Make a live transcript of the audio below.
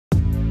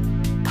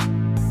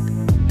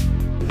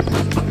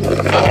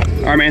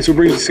right, man, so what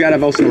brings you to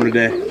Skydive Elsinore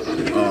today?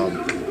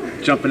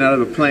 Jumping out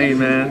of a plane,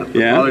 man.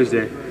 Yeah? Father's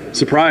Day.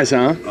 Surprise,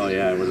 huh? Oh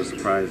yeah, it was a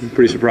surprise.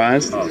 Pretty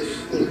surprised? Oh, I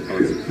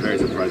was very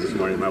surprised this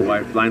morning. My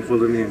wife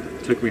blindfolded me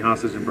and took me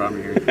hostage and brought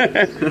me here.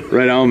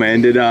 Right on,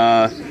 man. Did, you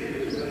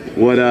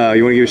want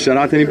to give a shout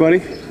out to anybody?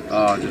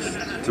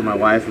 Just to my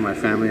wife and my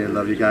family. I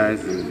love you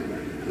guys,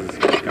 and it's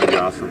gonna be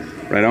awesome.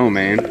 Right on,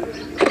 man.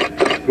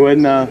 Go ahead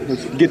and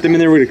let's get them in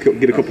there. We're gonna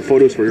get a couple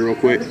photos for you real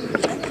quick.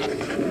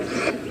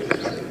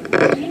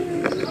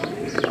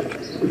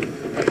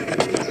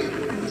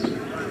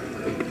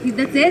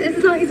 That's it? This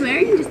is all he's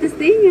wearing? Just this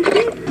thing?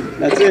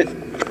 That's it.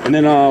 And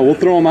then we'll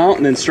throw him out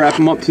and then strap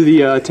him up to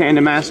the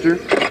tandem master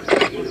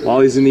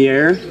while he's in the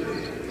air.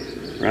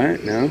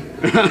 Right? No?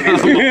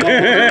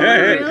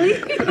 Really?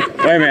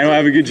 Hey, man, we'll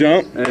have a good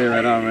jump. Hey,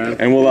 right on, man.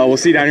 And we'll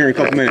see you down here in a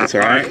couple minutes,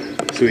 all right?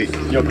 Sweet.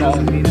 Yo, call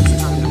it.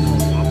 It's time to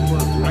pull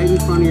up right in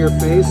front of your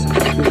face.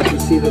 You can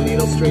see the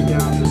needle straight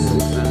down. Just so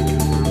it's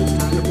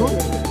time to pull.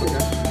 Okay.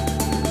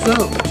 So,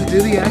 to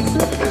do the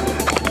exit,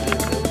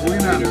 we're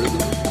going to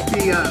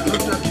be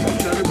hooked up to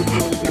each other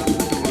before we go to the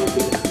door.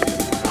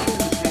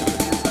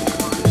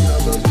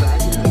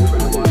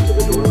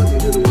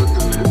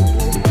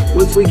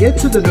 Once we get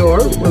to the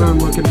door, what I'm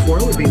looking for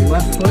would be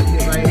left foot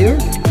right here,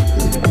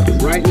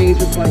 right knee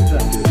just like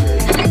this.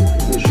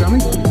 Can you show me?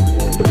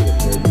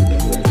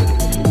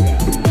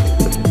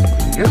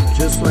 Yep,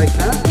 just like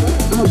that.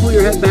 I'm gonna pull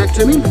your head back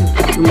to me.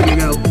 And we're gonna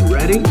go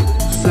ready,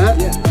 set,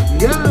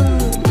 go.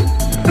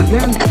 And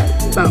then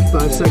about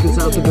 5 seconds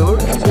out the door,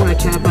 that's when I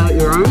tap out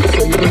your arms.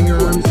 So you bring your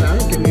arms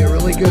out, give me a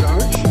really good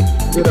arch.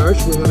 Good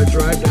arch. We want to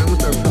drive down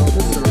with our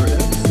pelvis or our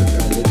hips.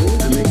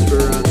 That makes for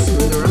a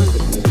smoother ride.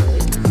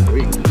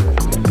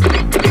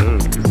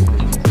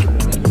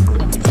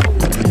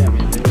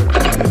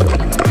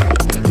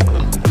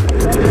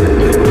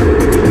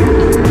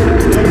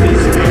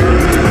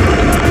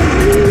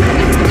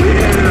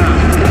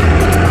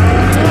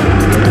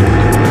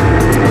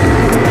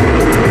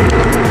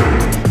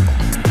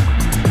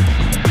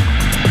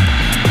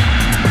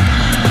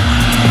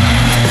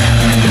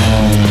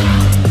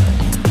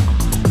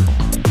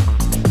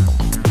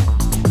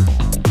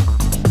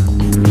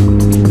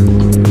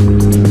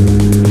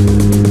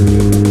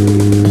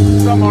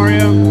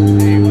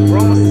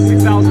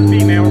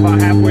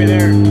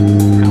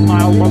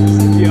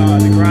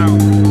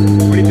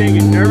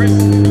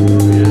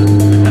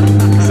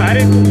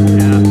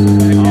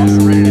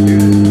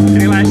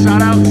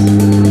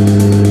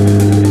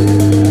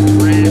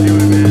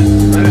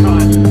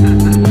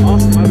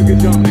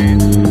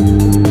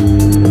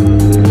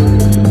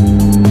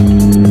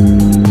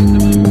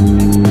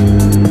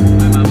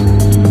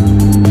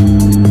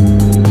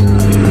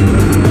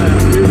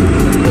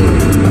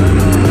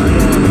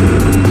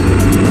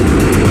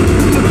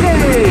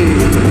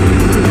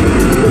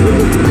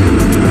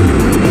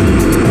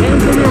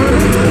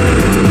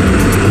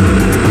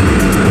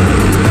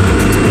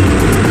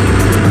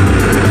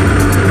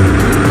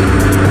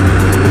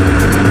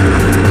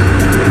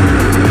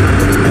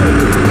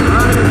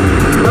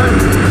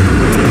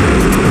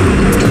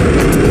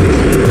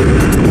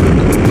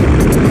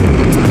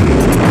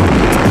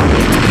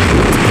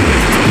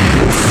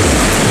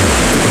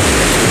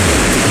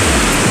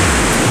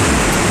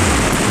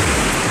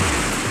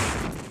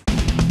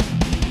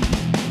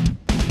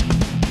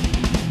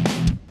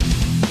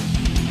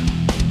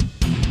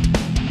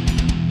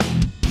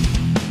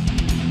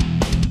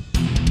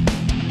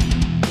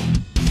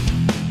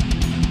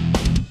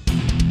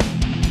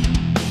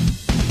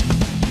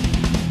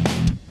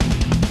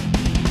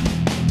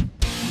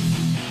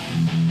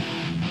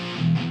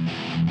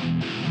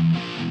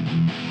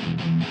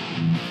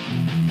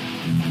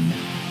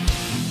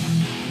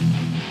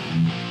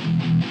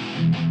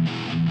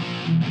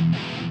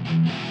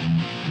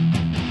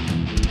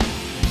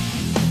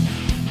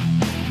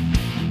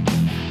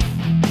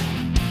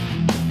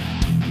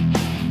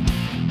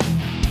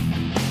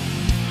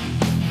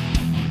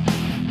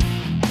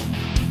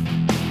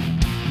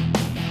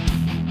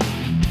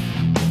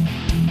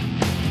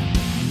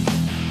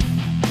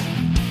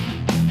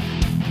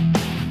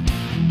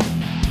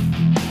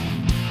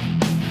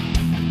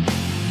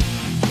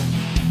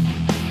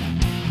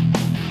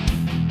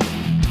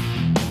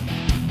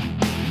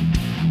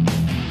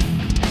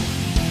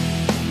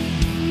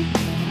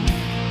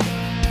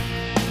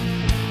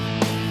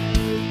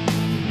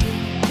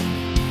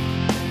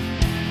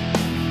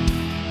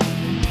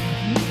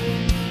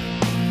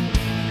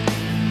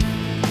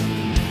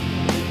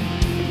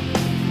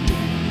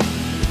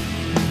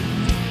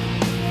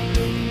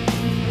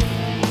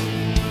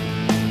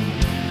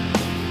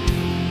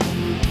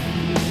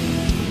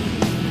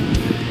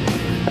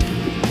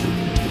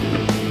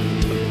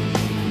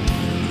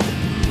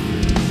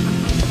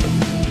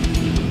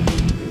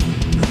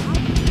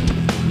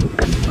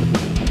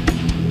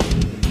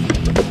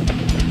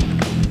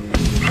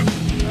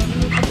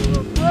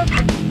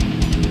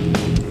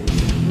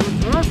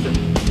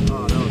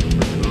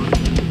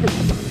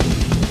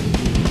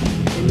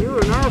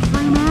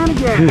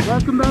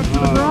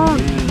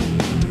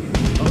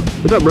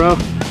 What's up, bro?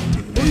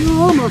 Well,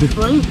 you're almost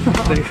free.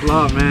 Thanks a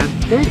lot, man.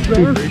 Thanks,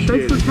 man. Appreciate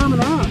Thanks for it. coming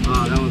out.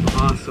 Oh, that was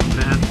awesome,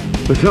 man.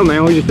 What's up,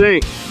 man? What'd you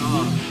think?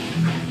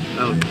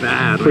 That was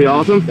bad. Pretty man.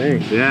 awesome?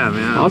 Thanks. Yeah,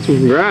 man. Awesome,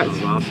 congrats. That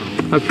was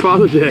awesome. Happy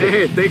Father's Day.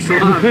 Hey, thanks a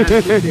lot, man.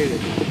 Appreciate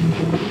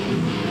it.